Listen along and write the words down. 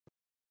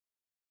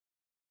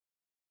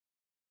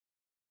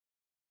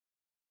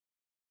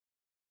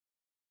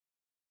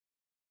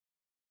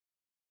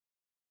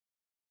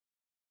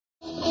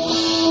So,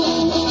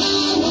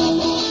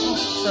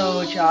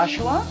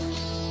 Joshua,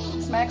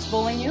 is Max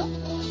bullying you?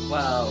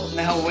 Well,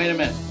 now wait a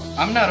minute.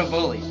 I'm not a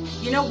bully.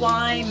 You know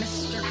why,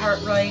 Mr.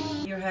 Cartwright,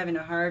 you're having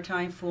a hard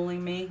time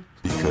fooling me?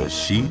 Because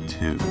she,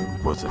 too,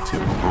 was a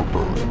typical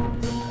bully.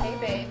 Hey,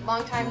 babe.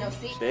 Long time no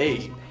see.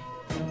 Babe.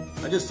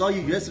 I just saw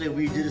you yesterday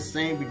where you did the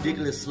same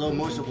ridiculous slow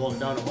motion walk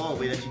down the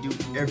hallway that you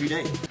do every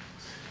day.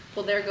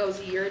 Well, there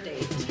goes your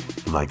date.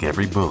 Like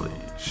every bully,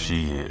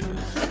 she is.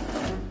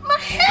 My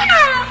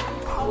hair!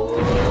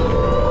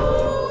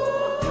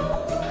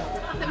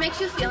 If it makes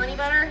you feel any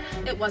better,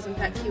 it wasn't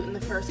that cute in the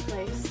first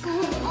place.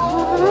 Move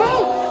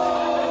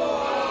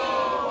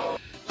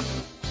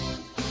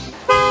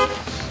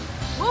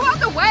out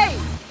the way!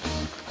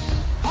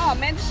 Oh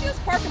man, did she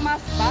just park in my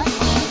spot?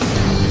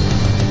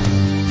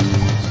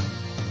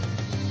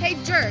 Hey,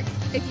 jerk,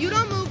 if you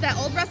don't move that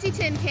old rusty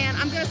tin can,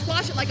 I'm gonna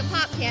squash it like a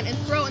pop can and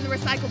throw it in the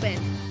recycle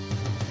bin.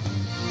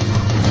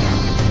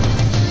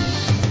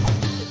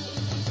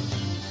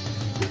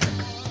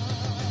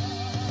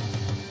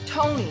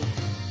 Tony,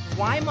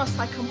 why must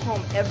I come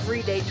home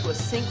every day to a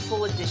sink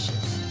full of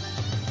dishes?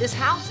 This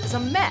house is a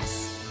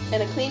mess.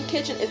 And a clean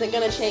kitchen isn't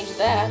gonna change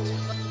that.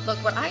 Look,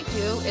 what I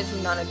do is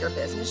none of your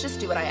business.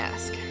 Just do what I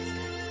ask.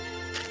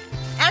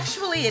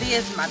 Actually, it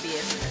is my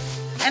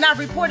business. And I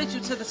reported you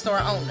to the store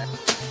owner.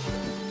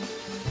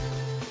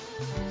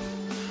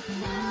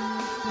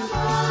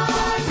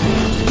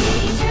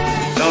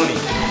 Tony.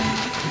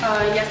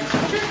 Yes, Mr.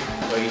 Teacher?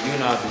 Well, you do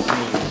not be seeing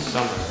you this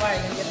summer. Why, are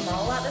you gonna get them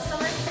all out this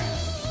summer?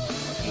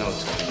 No,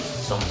 Tony.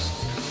 Summer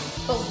school.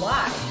 But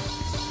why?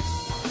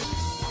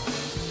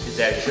 Is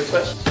that your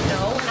question?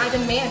 No, I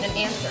demand an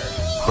answer.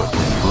 But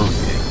when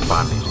bullying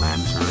finally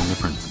lands her in the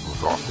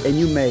principal's office. And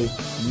you may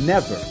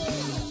never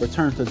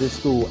return to this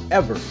school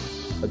ever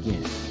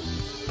again.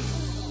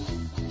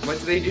 What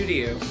do they do to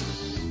you?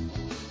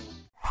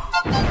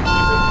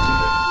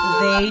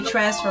 They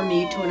transfer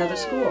me to another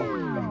school.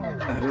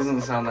 That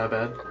doesn't sound that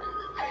bad.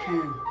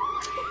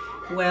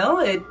 Well,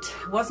 it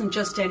wasn't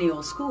just any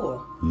old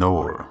school.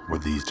 Nor were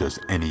these just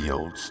any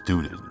old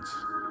students.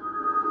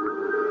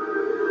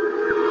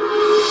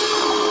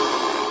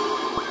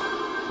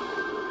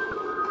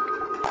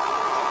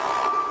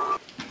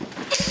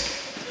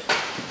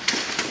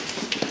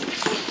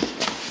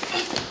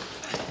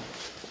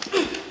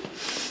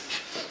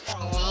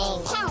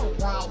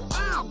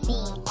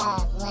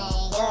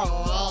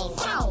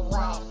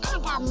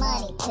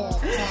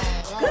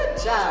 Good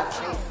job,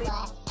 Tracy.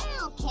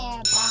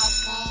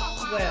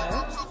 Well,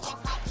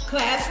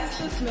 class is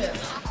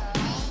dismissed.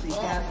 See you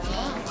guys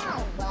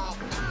tomorrow.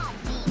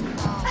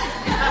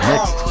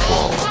 Next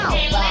fall.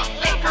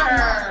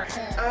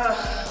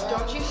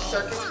 Don't you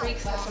circus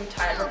freaks have some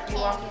tightrope to be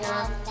walking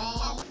on?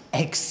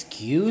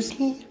 Excuse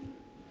me?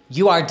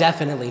 You are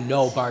definitely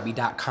no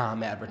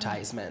Barbie.com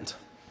advertisement.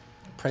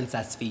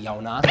 Princess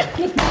Fiona.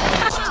 Tables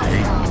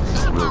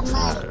will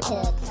turn.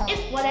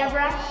 It's whatever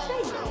I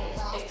say.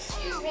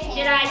 Excuse me?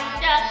 Did I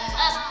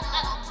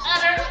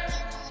utter?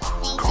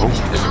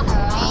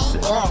 Coattails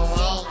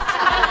presents.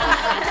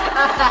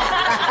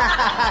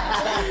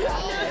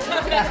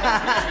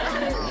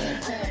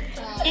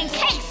 In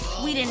case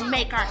we didn't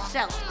make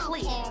ourselves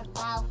clear,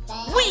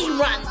 we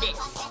run this.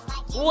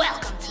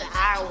 Welcome to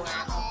our world.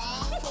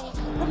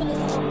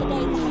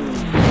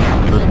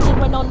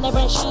 The on their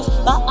brand shoes.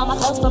 Bought all my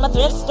clothes from a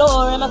thrift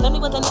store, and my family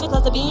wasn't even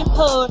close to being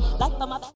poor. Like my